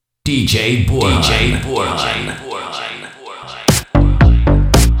DJ Borhan.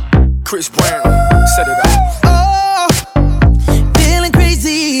 Chris Brown, set it up. Oh, feeling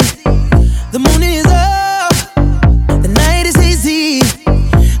crazy. The moon is up, the night is hazy.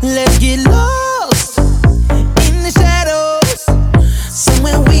 Let's get lost in the shadows,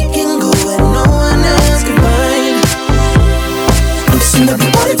 somewhere we can go and no one else can find. Loosen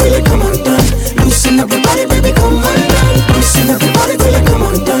everybody till it come undone. Loosen everybody, baby, come undone. Loosen everybody till it come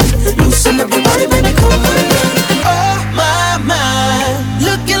undone. Loosen everybody, baby, come undone. Oh my,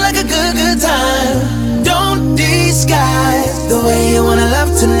 looking like a good time. Don't disguise the way you wanna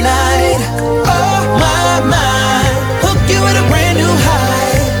love tonight. Oh my, hook you with a brand new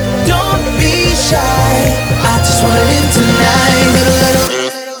high. Don't be shy, I just wanna live tonight.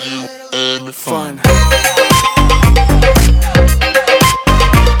 Little fun.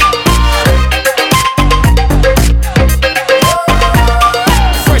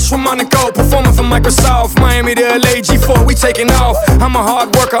 From Monaco, performing for Microsoft, Miami to LA, G4, we taking off. I'm a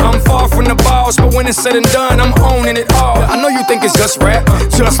hard worker, I'm far from the boss, but when it's said and done, I'm owning it all. I know you think it's just rap,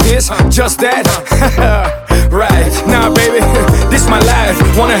 just this, just that. Right, nah baby, this my life.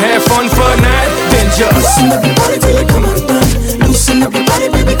 Wanna have fun for a night? Then just loosen everybody till it come undone. Loosen everybody,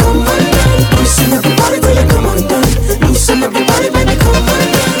 baby, come undone. Loosen everybody till it come undone. Loosen everybody, baby, come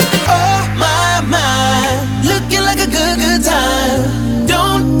undone. Oh my, looking like a good time.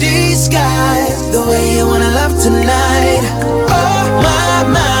 Don't disguise the way you wanna love tonight. Oh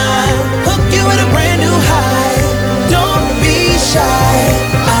my, hook you with a brand new high. Don't be shy,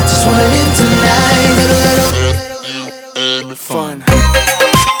 I just wanna live tonight. Little fun.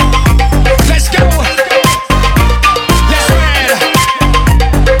 Let's go. Let's ride.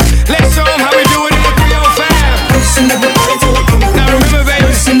 Let's show 'em how we do it in the 305. Loosen everybody till it come undone. Now remember, baby,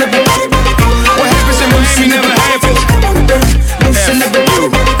 Loosen everybody, baby, come undone. what happens in Miami never happens. Loosen everybody,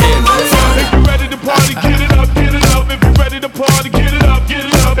 baby, come undone. If you're ready to party, get it up, get it up. If you're ready to party, get it up, get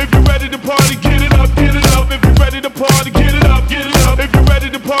it up. If you're ready to party, get it up, get it up. If you're ready to party, get it up, get it up. If you're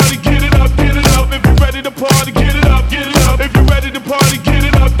ready to party, get it up, get it up. If you're ready to party, get it up, get it up. If you're ready to party, get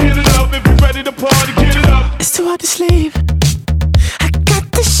it up, get it up. If you're ready to party, get it up. It's too hard to sleep. I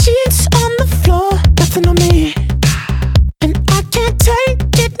got the sheets on the floor, nothing on me. And I can't take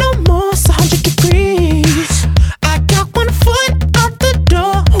it no more, it's 100 degrees. I got one foot out the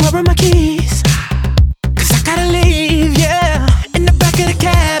door, where are my keys? Cause I gotta leave, yeah. In the back of the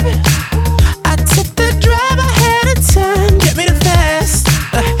cab, I took the drive ahead of time, get me the fast.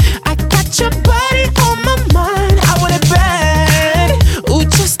 I got your body on my mind, I want it bad. Ooh,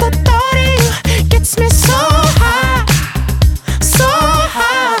 just the thought of you gets me so high, so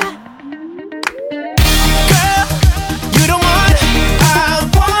high. Girl, you the one I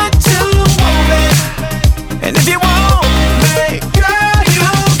want to move it. And if you want me, girl, you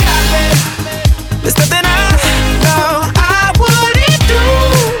got me. There's nothing I know I wouldn't do,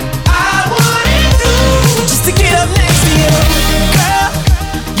 just to get up next to you. Girl,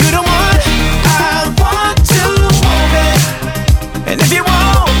 you the one I want to move it. And if you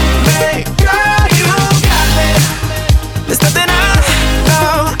want me, girl, you got me. There's nothing I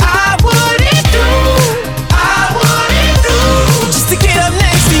know I wouldn't do, just to get up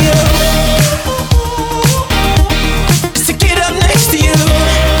next to you. Just to get up next to you.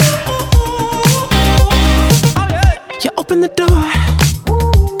 You open the door,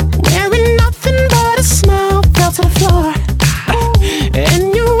 wearing nothing but a smile, fell to the floor.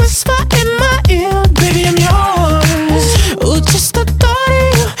 And you whisper in my ear, baby, I'm yours. Ooh, just the thought of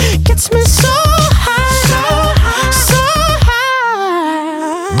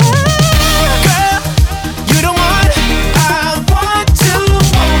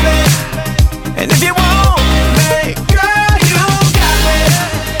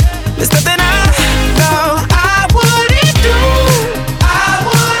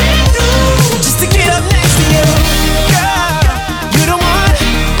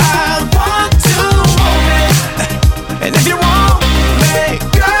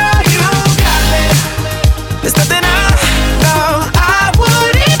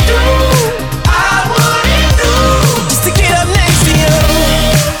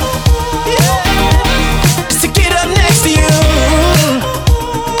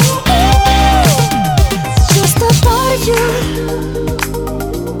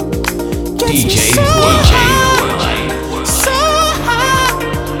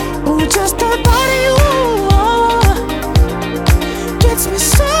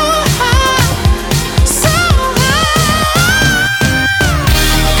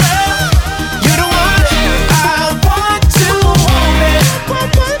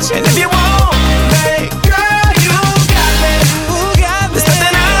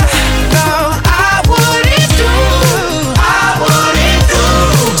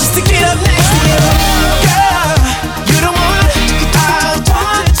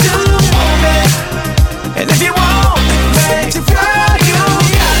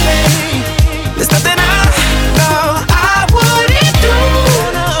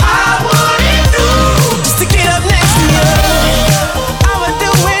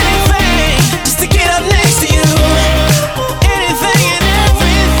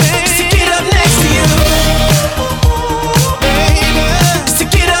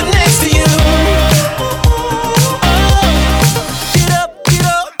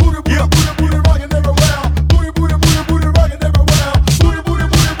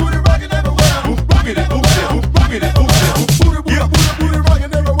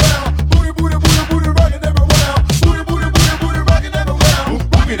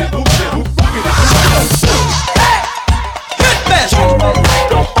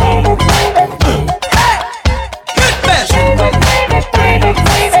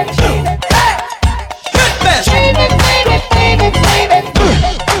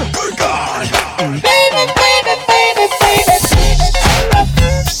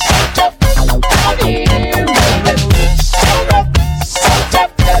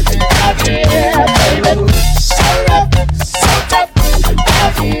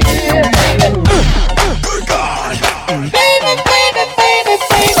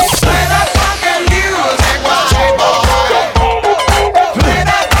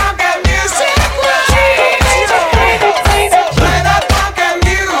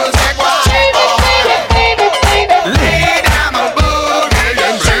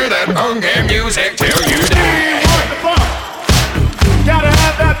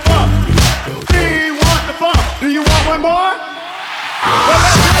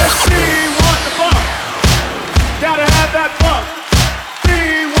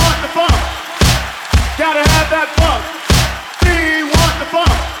Gotta have that funk. We want the funk.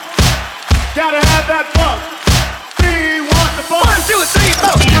 Gotta have that funk. We want the funk. 1, 2, 3,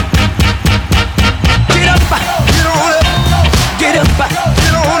 4. Get up, get on up, get up,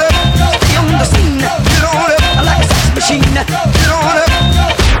 get on up. Stay on the scene, get on up, like a sex machine. Get on up,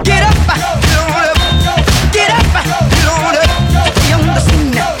 get up, get on up, get up, get on up. Stay on the scene,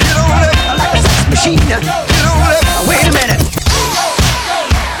 get on up, like a sex machine. Get on up. Wait a minute,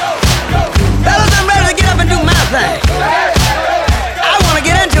 fellas, I'm ready to get up and do my thing. I wanna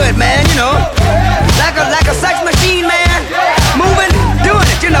get into it, man. You know, like a sex machine, man. Moving, doing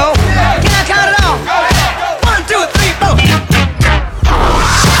it, you know. Can I count it off? 1, 2, 3, 4.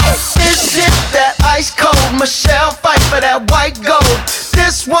 Is it that ice cold Michelle fight for that white gold?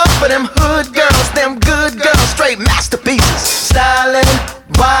 This one for them hood girls, them good girls, straight masterpieces. Styling,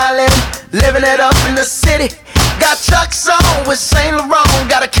 wildin', living it up in the city. Got Chuck's on with Saint Laurent.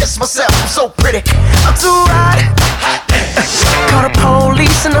 Gotta kiss myself, I'm so pretty. I'm too hot. Call the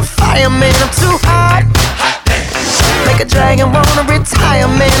police and the fireman. I'm too hot. Make a dragon wanna retire,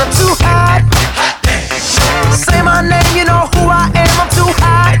 man. I'm too hot. Say my name, you know who I am. I'm too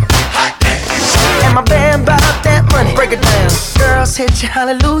hot. And my band bought that money. Break it down. Girls hit you,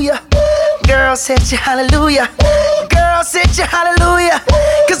 hallelujah. Girls hit you, hallelujah. Girls hit you, hallelujah.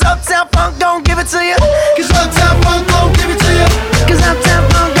 Cause Uptown Funk don't give it to you. Cause Uptown Funk don't give it to you. Cause Uptown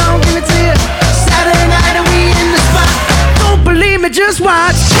Funk don't give it to you. Saturday night and we in the spot. Don't believe me, just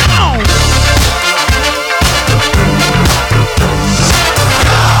watch.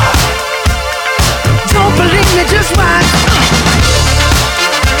 Don't believe me, just watch.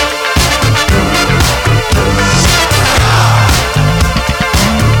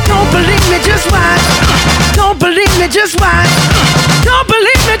 Don't believe me, just watch. Don't believe me, just watch. Don't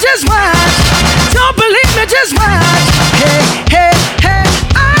believe me, just watch. Don't believe me, just watch. Hey, hey, hey,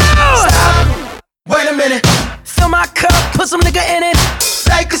 oh! Stop. Wait a minute. Fill my cup, put some nigga in it.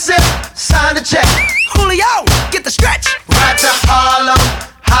 Take a sip, sign the check. Julio, get the stretch. Right to Harlem,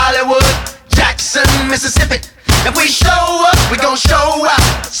 Hollywood, Jackson, Mississippi. If we show up, we gon' show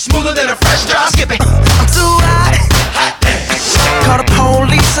out. Smoother than a fresh drop skipping. I'm too hot. Call the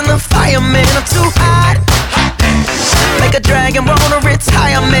police and the fireman. I'm too hot. Make a dragon wanna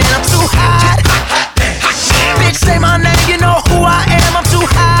retire, man. I'm too hot. Bitch, say my name, you know who I am. I'm too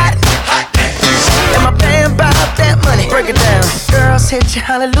hot. And my band bought that money. Break it down. Girls hit you,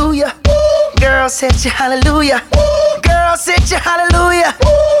 hallelujah. Girls hit you, hallelujah. Girls hit you, hallelujah.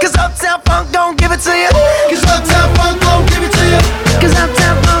 Cause Uptown Funk don't give it to you. Cause Uptown Funk don't give it to you. Cause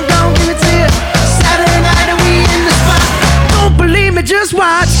Uptown Funk don't give it to you. Saturday night and we in the spot. Don't believe me, just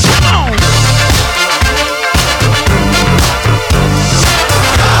watch.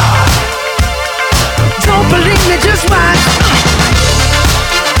 Don't believe me, just watch.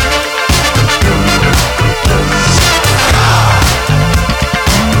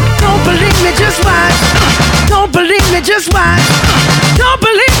 Don't believe me, just watch. Don't believe me, just watch. Don't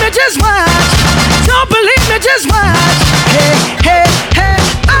believe me, just watch. Don't believe me, just watch. Hey, hey, hey,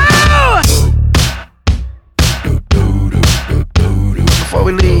 oh! Before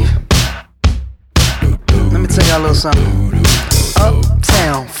we leave, let me tell y'all a little something.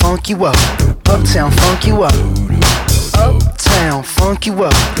 Uptown, funk you up. Uptown, funk you up. Uptown, funk you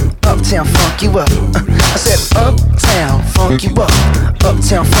up. Uptown, funk you up. I said uptown, funk you up.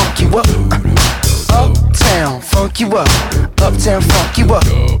 Uptown, funk you up. Uptown, funk you up. Uptown, funk you up.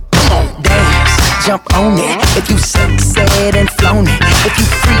 Come on, dance, jump on it. If you sexed and flown it. If you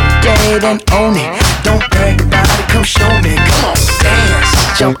freak dead and own it. Don't brag about it, come show me. Come on,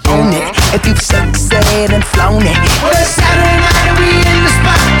 dance, jump on it. If you sexed and flown it. Well, it's Saturday night and we in the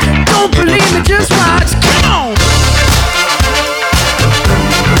spot. Don't believe me, just watch. Come on.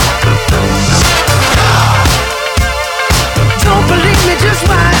 Don't believe me, just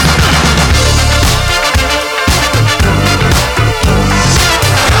watch.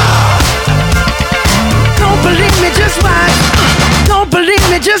 Don't believe me, just watch. Don't believe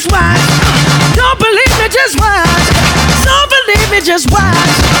me, just watch. Don't believe me, just watch. Don't believe me, just watch.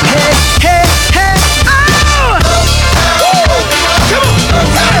 Hey, hey, hey, oh! Come on,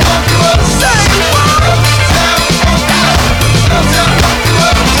 say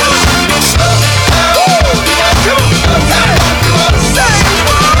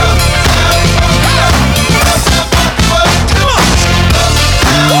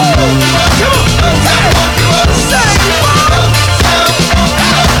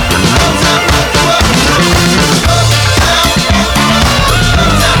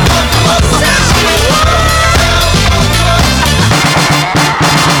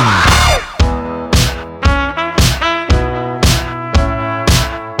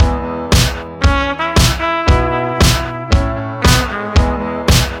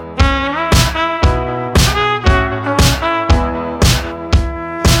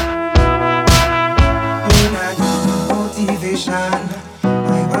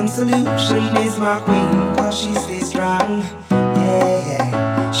solution is my queen, cause she stays strong. Yeah,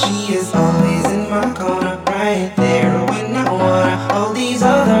 yeah. She is always in my corner, right there when I wanna. All these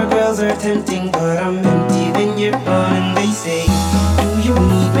other girls are tempting, but I'm empty when you're gone. And they say, do you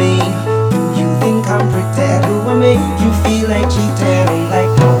need me? Do you think I'm pretend? Do I make you feel like cheating? I'm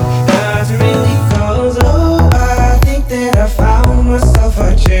like, no, not really, cause oh, I think that I found myself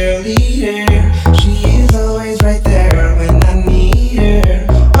a cheerleader. She is always right there when I need her.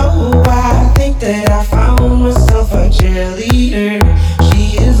 Oh, I think that I found myself a cheerleader.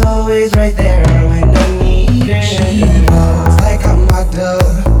 She is always right there when I need her. She walks like a model.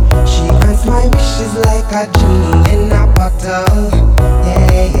 She grants my wishes like a genie in a bottle.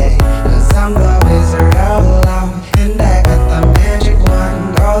 Yeah, yeah, cause I'm the wizard all alone, and I got the magic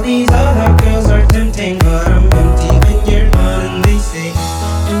wand. All these other girls are tempting, but I'm empty when you're gone. And they say,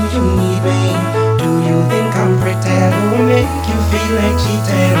 do you need me? Do you think I'm pretend? Do I make you feel like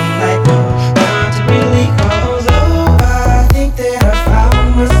cheating? I'm like, no, not really, cause oh, I think that I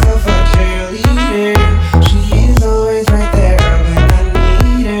found myself a cheerleader. She is always right there when I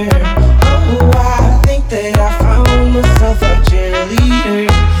need her. Oh, I think that I found myself a cheerleader.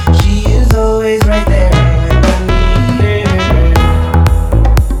 She is always right there when I need her.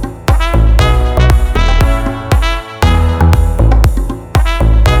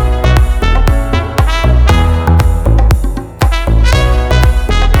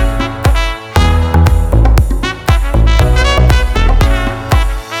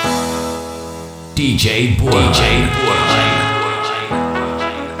 DJ Borhan.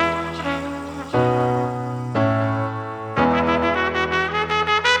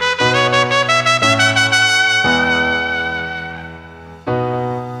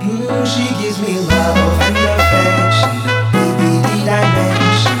 She gives me love and affection, baby, the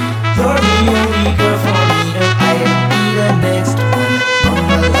dimension. You're the only girl for me, that I be the next one.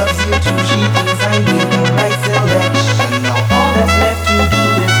 Mama loves you too, she thinks I made the right selection. Now all that's left to do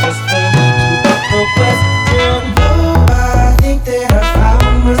is just for me to put the question.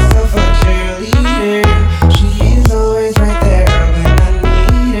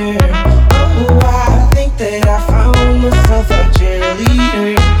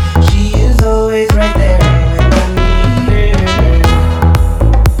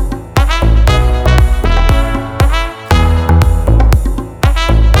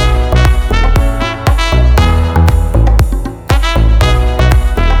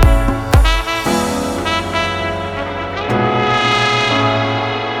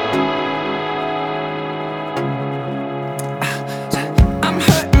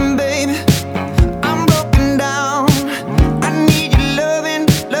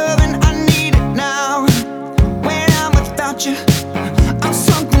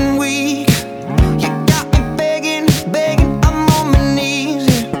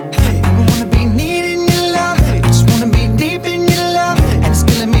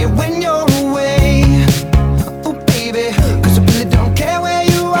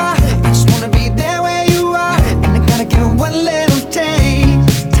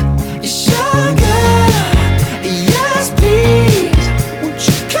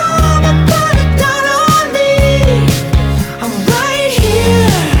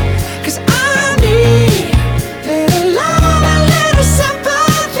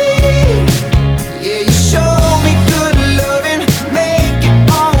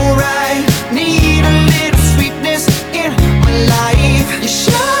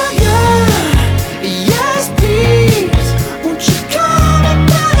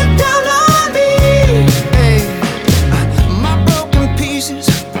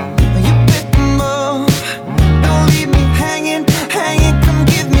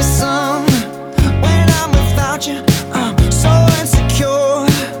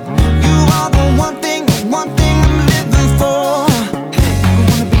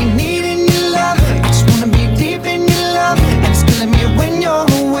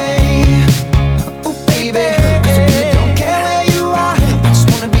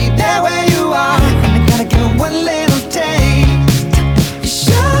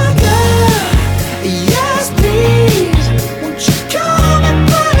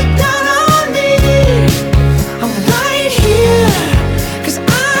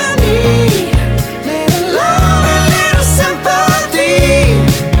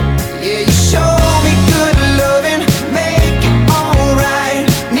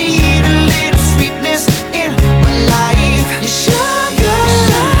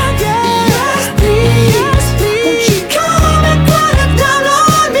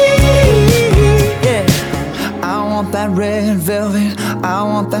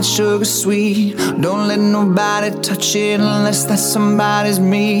 that sugar sweet. Don't let nobody touch it unless that somebody's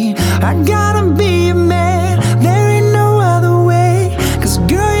me. I gotta be a man, there ain't no other way. Cause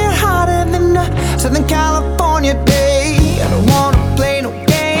girl, you're hotter than a Southern California day. I don't wanna play no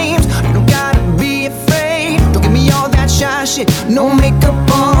games, you don't gotta be afraid. Don't give me all that shy shit, no makeup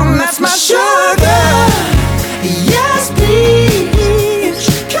on, that's my sugar. Yes, please.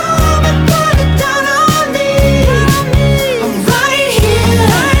 Come and put it down on me. I'm right here,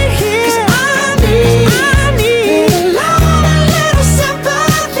 'cause I need a lot, a little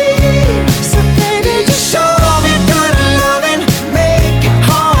sympathy. So baby, just show me good loving, make it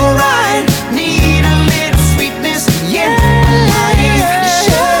alright. Need a little sweetness, yeah, life.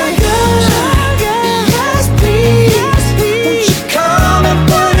 Sugar, yes please. Won't you come and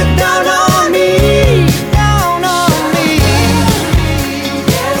put it down on me? Down on me.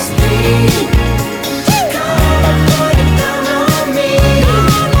 Yes please. Come and put it down on me.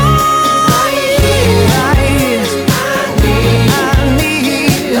 Right here, I need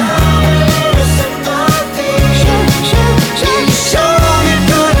a little sympathy. Show me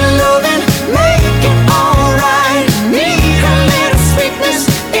good loving, make it alright. Need a little sweetness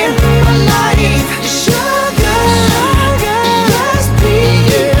in my life. Sugar, yes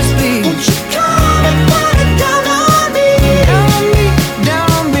please. Won't you come and put it down on me? Down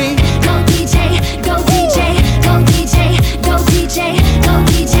on me. Go DJ, go DJ, go DJ, go DJ, go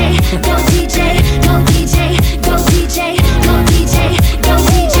DJ, go DJ, go DJ, go DJ, go DJ, go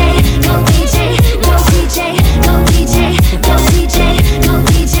DJ, go DJ, go DJ, go DJ, go DJ, go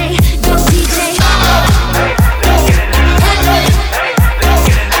DJ, go DJ.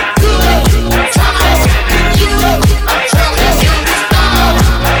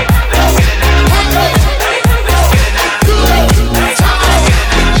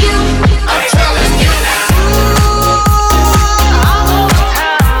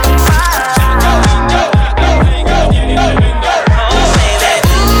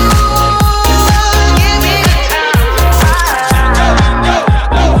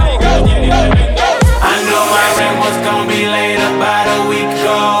 I knew my rent was gonna be late about a week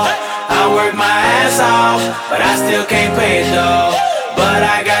ago. I worked my ass off, but I still can't pay it though. But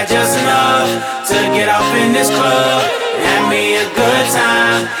I got just enough to get off in this club and have me a good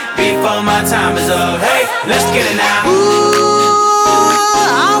time before my time is up. Hey, let's get it now.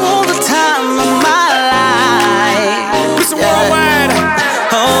 I want the time of my life. Listen worldwide.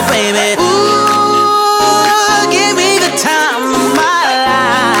 Oh, baby. Ooh, give me the time of my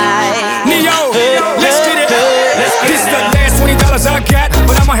life. Neo, let's get it. Let's get This it is the now. last $20 I got,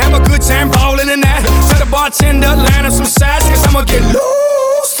 but I'ma have a good time ballin' in that. Tell the bartender, line up some sides, cause I'ma get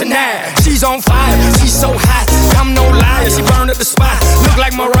loose tonight. She's on fire, she's so hot, I'm no liar, she burned up the spot. Look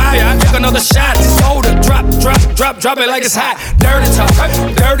like Mariah, I took another shot. Hold her, drop it like it's hot. Dirty talk,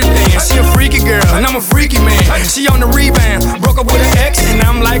 dirty dance. She a freaky girl, and I'm a freaky man. She on the rebound, broke up with an ex, and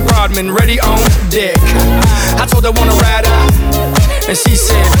I'm like Rodman, ready on deck. I told her wanna ride out, and she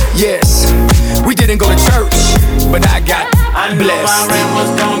said yes. We didn't go to church, but I got I knew my blessed. rent was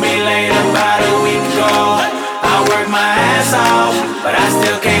gonna be late about a week ago. I worked my ass off, but I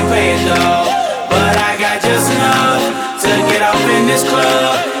still can't pay it though. But I got just enough to get off in this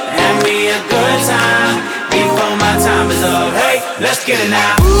club and have me a good time before my time is up. Hey, let's get it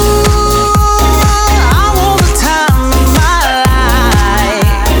now. I want the time of my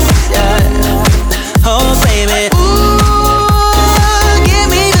life. Yeah. Oh, baby. Ooh, give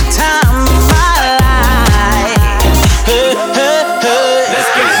me the time of my life. Let's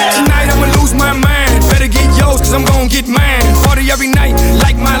get it now. Tonight I'ma lose my mind. Better get yours, cause I'm gon' get mine. Party every night,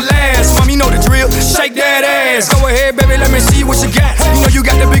 like my last. Mom, you know the drill. Shake that ass. Go ahead, baby, let me see what you got. You know you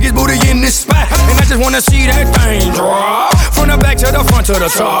got the biggest booty in this spot, and I just wanna see that thing drop. From the back to the front to the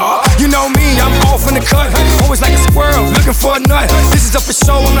top. You know me, I'm off in the cut. Always like a squirrel, looking for a nut. This is up for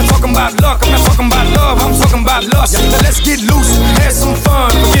show, I'm not talking about luck. I'm not talking about love, I'm talking about lust. Now let's get loose, have some fun.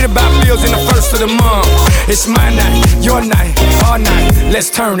 Forget about bills in the first of the month. It's my night, your night, our night. Let's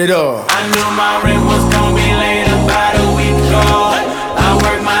turn it up. I knew my rent was gonna be late about a week ago. I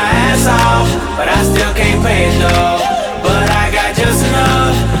worked my ass off, but I still can't pay it though. But I got just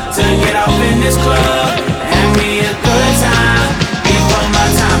enough to get off in this club and have me a good time before my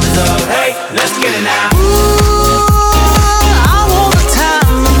time is up. Hey, let's get it now. I want the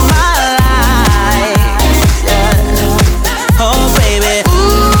time of my life. Yeah. Oh, baby.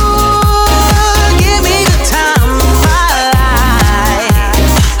 Ooh, give me the time of my life.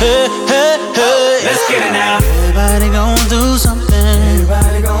 Let's get it now. Everybody gon' do something.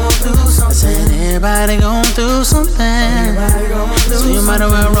 Everybody gon' do something. I said everybody gon' do something. So you might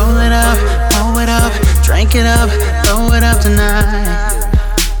as well roll it up, drink it up, throw it up tonight.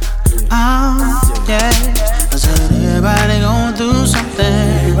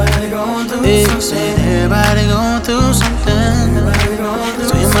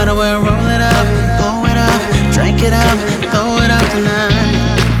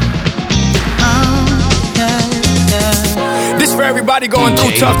 going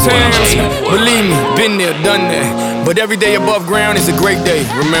through tough times. Believe me, been there, done that. But every day above ground is a great day.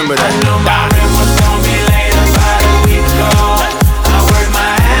 Remember that. I knew my rent was gonna be late about a week ago. I worked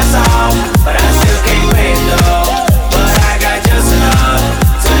my ass off, but I still can't pay it though. But I got just enough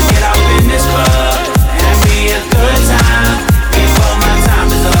to get out in this club and be a good time before my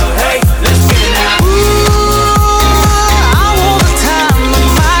time is up. Hey, let's get it out. I want the time of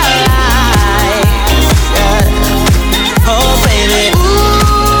my life. Yeah. Oh baby,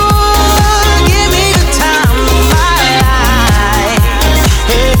 give me the time of my life.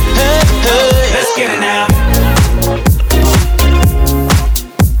 Hey, hey, hey. Let's get it now.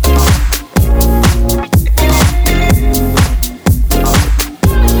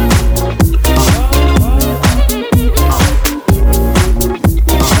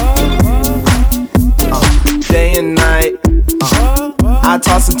 Day and night, I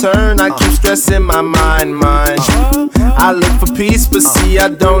toss and turn, I keep stressing my mind. I look for peace, but see I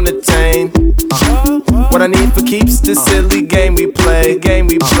don't attain what I need for keeps this silly game we play.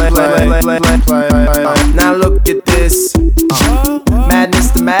 Now look at this,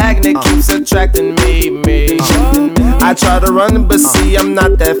 madness, the magnet keeps attracting me. I try to run, but see I'm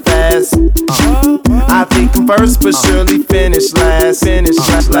not that fast. I think I'm first, but surely finish last.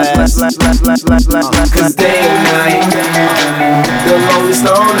 Cause day and night, the lonely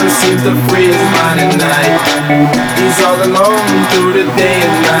stoner seems to free his mind at night. He's all alone through the day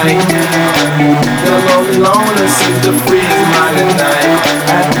and night. The lonely loner seems to free his mind at night.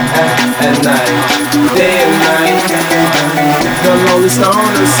 At night, day and night. The lonely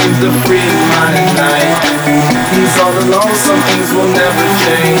stoner seems to free his mind at night. He's all alone, some things will never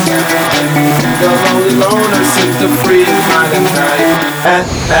change. The lonely loner seems to free his mind at night. At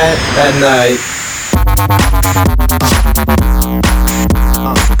night.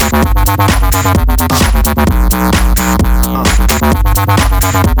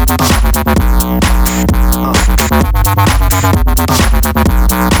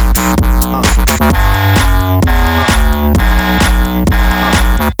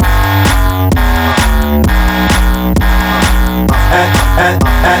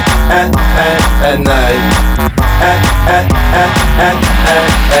 At night.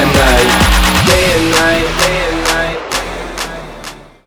 At night.